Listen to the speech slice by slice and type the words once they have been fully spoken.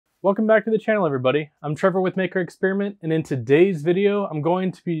Welcome back to the channel, everybody. I'm Trevor with Maker Experiment, and in today's video, I'm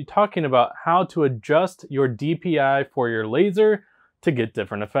going to be talking about how to adjust your DPI for your laser to get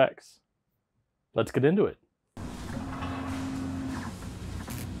different effects. Let's get into it.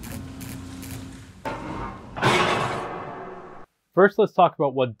 First, let's talk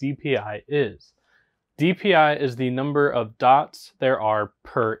about what DPI is. DPI is the number of dots there are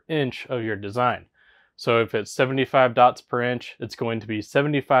per inch of your design. So if it's 75 dots per inch, it's going to be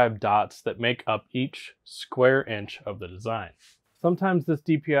 75 dots that make up each square inch of the design. Sometimes this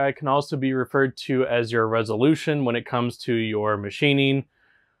DPI can also be referred to as your resolution when it comes to your machining,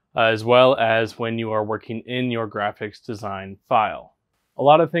 as well as when you are working in your graphics design file. A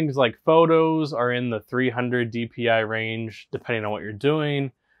lot of things like photos are in the 300 DPI range, depending on what you're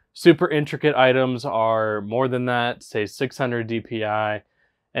doing. Super intricate items are more than that, say 600 DPI.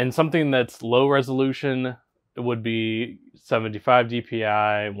 And something that's low resolution would be 75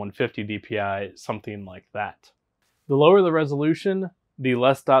 DPI, 150 DPI, something like that. The lower the resolution, the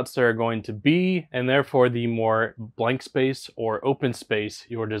less dots there are going to be, and therefore the more blank space or open space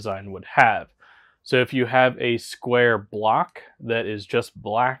your design would have. So if you have a square block that is just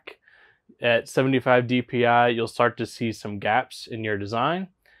black at 75 DPI, you'll start to see some gaps in your design.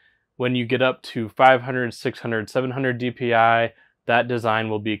 When you get up to 500, 600, 700 DPI, that design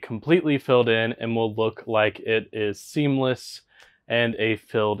will be completely filled in and will look like it is seamless and a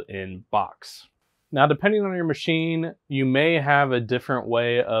filled in box. Now, depending on your machine, you may have a different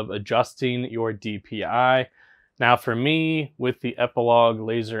way of adjusting your DPI. Now for me, with the Epilog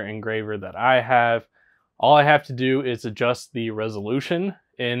laser engraver that I have, all I have to do is adjust the resolution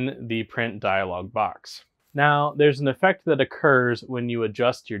in the print dialog box. Now, there's an effect that occurs when you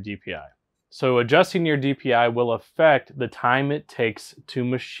adjust your DPI. So adjusting your DPI will affect the time it takes to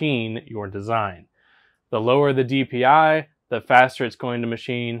machine your design. The lower the DPI, the faster it's going to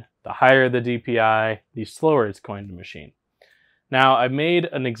machine. The higher the DPI, the slower it's going to machine. Now, I made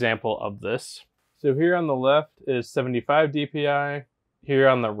an example of this. So here on the left is 75 DPI. Here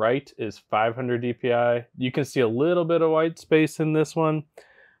on the right is 500 DPI. You can see a little bit of white space in this one,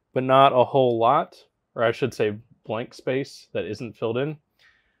 but not a whole lot, or I should say blank space that isn't filled in.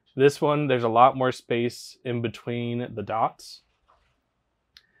 This one, there's a lot more space in between the dots.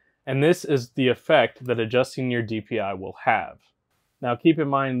 And this is the effect that adjusting your DPI will have. Now keep in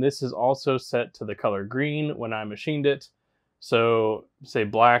mind, this is also set to the color green when I machined it. So say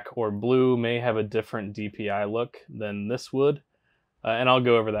black or blue may have a different DPI look than this would. And I'll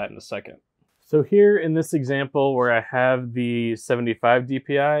go over that in a second. So here in this example where I have the 75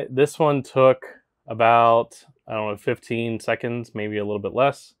 DPI, this one took about, 15 seconds, maybe a little bit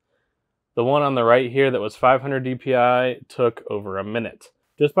less. The one on the right here that was 500 DPI took over a minute.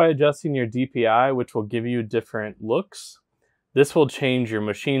 Just by adjusting your DPI, which will give you different looks, this will change your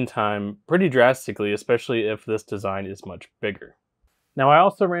machine time pretty drastically, especially if this design is much bigger. Now, I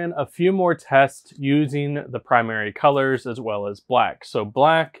also ran a few more tests using the primary colors as well as black. So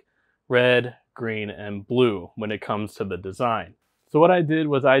black, red, green, and blue when it comes to the design. So what I did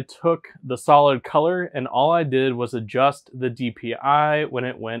was I took the solid color and all I did was adjust the DPI when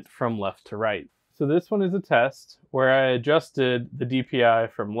it went from left to right. So this one is a test where I adjusted the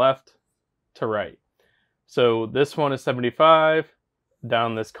DPI from left to right. So this one is 75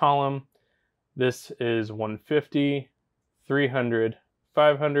 down this column. This is 150, 300,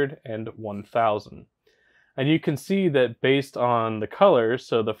 500, and 1000. And you can see that based on the colors,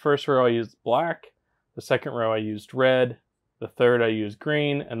 so the first row I used black, the second row I used red, the third I used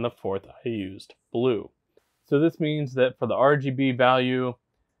green, and the fourth I used blue. So this means that for the RGB value,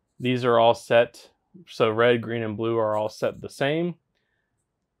 these are all set. So red, green, and blue are all set the same.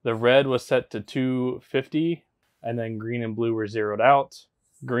 The red was set to 250, and then green and blue were zeroed out.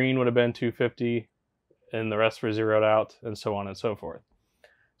 Green would have been 250, and the rest were zeroed out, and so on and so forth.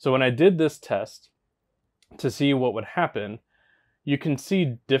 So when I did this test to see what would happen, you can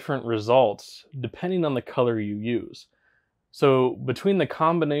see different results depending on the color you use. So between the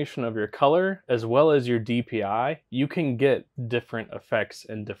combination of your color as well as your DPI, you can get different effects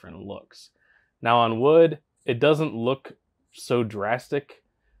and different looks. Now on wood, it doesn't look so drastic.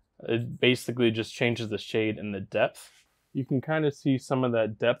 It basically just changes the shade and the depth. You can kind of see some of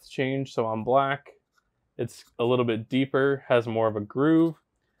that depth change. So on black, it's a little bit deeper, has more of a groove.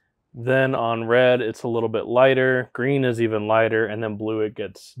 Then on red, it's a little bit lighter. Green is even lighter, and then blue, it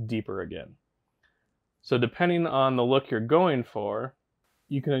gets deeper again. So depending on the look you're going for,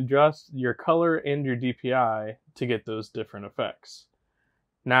 you can adjust your color and your DPI to get those different effects.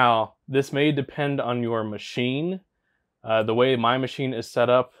 Now, this may depend on your machine. The way my machine is set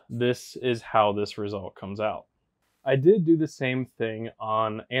up, this is how this result comes out. I did do the same thing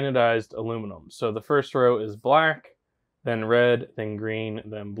on anodized aluminum. So the first row is black, then red, then green,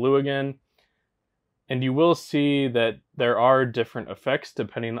 then blue again. And you will see that there are different effects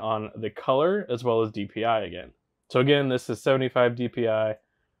depending on the color as well as DPI again. So again, this is 75 DPI,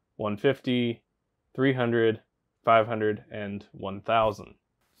 150, 300, 500, and 1000.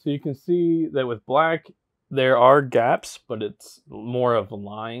 So you can see that with black, there are gaps, but it's more of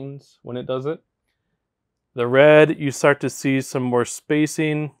lines when it does it. The red, you start to see some more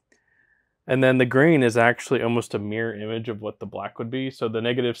spacing. And then the green is actually almost a mirror image of what the black would be. So the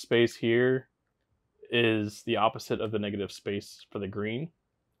negative space here is the opposite of the negative space for the green.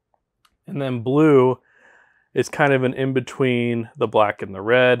 And then blue is kind of an in-between the black and the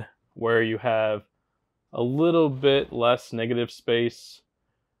red, where you have a little bit less negative space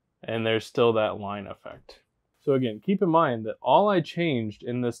and there's still that line effect. So again, keep in mind that all I changed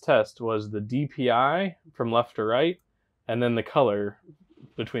in this test was the DPI from left to right and then the color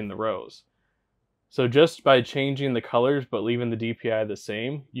between the rows. So just by changing the colors but leaving the DPI the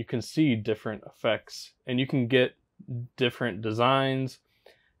same, you can see different effects and you can get different designs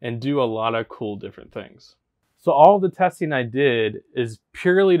and do a lot of cool different things. So all the testing I did is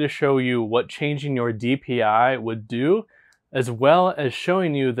purely to show you what changing your DPI would do, as well as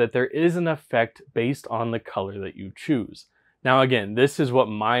showing you that there is an effect based on the color that you choose. Now again, this is what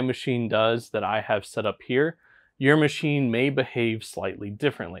my machine does that I have set up here. Your machine may behave slightly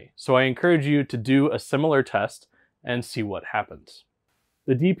differently. So I encourage you to do a similar test and see what happens.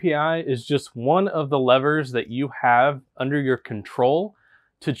 The DPI is just one of the levers that you have under your control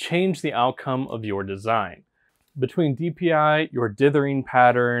to change the outcome of your design. Between DPI, your dithering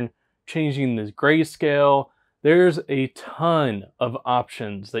pattern, changing the grayscale, there's a ton of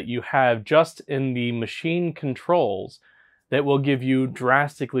options that you have just in the machine controls that will give you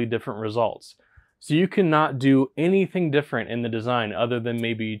drastically different results. So you cannot do anything different in the design other than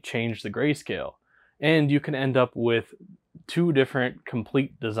maybe change the grayscale. And you can end up with two different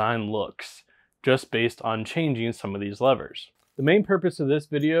complete design looks just based on changing some of these levers. The main purpose of this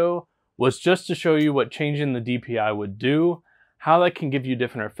video was just to show you what changing the DPI would do, how that can give you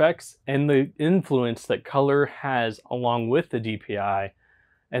different effects, and the influence that color has along with the DPI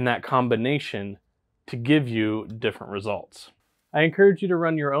and that combination to give you different results. I encourage you to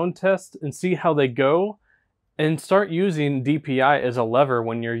run your own tests and see how they go and start using DPI as a lever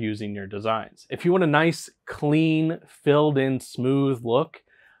when you're using your designs. If you want a nice, clean, filled in, smooth look,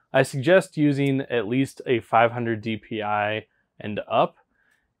 I suggest using at least a 500 DPI and up.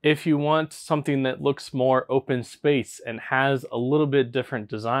 If you want something that looks more open space and has a little bit different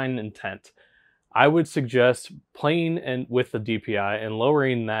design intent, I would suggest playing with the DPI and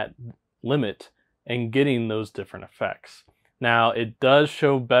lowering that limit and getting those different effects. Now, it does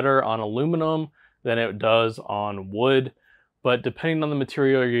show better on aluminum than it does on wood, but depending on the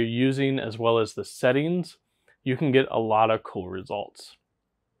material you're using as well as the settings, you can get a lot of cool results.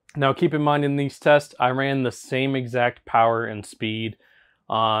 Now, keep in mind in these tests, I ran the same exact power and speed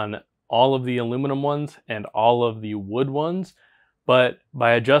on all of the aluminum ones and all of the wood ones, but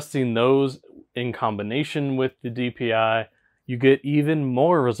by adjusting those in combination with the DPI, you get even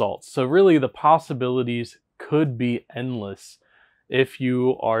more results. So really the possibilities could be endless if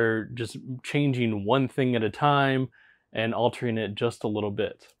you are just changing one thing at a time and altering it just a little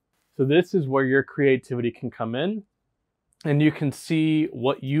bit. So this is where your creativity can come in, and you can see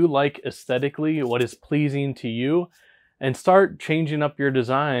what you like aesthetically, what is pleasing to you, and start changing up your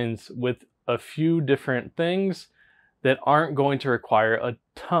designs with a few different things that aren't going to require a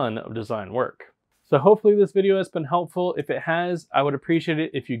ton of design work. So hopefully this video has been helpful. If it has, I would appreciate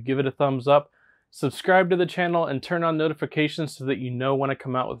it if you give it a thumbs up, subscribe to the channel, and turn on notifications so that you know when I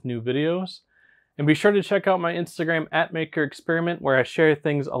come out with new videos. And be sure to check out my Instagram @MakerExperiment, where I share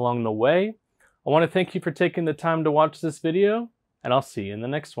things along the way. I want to thank you for taking the time to watch this video, and I'll see you in the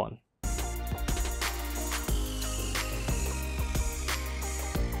next one.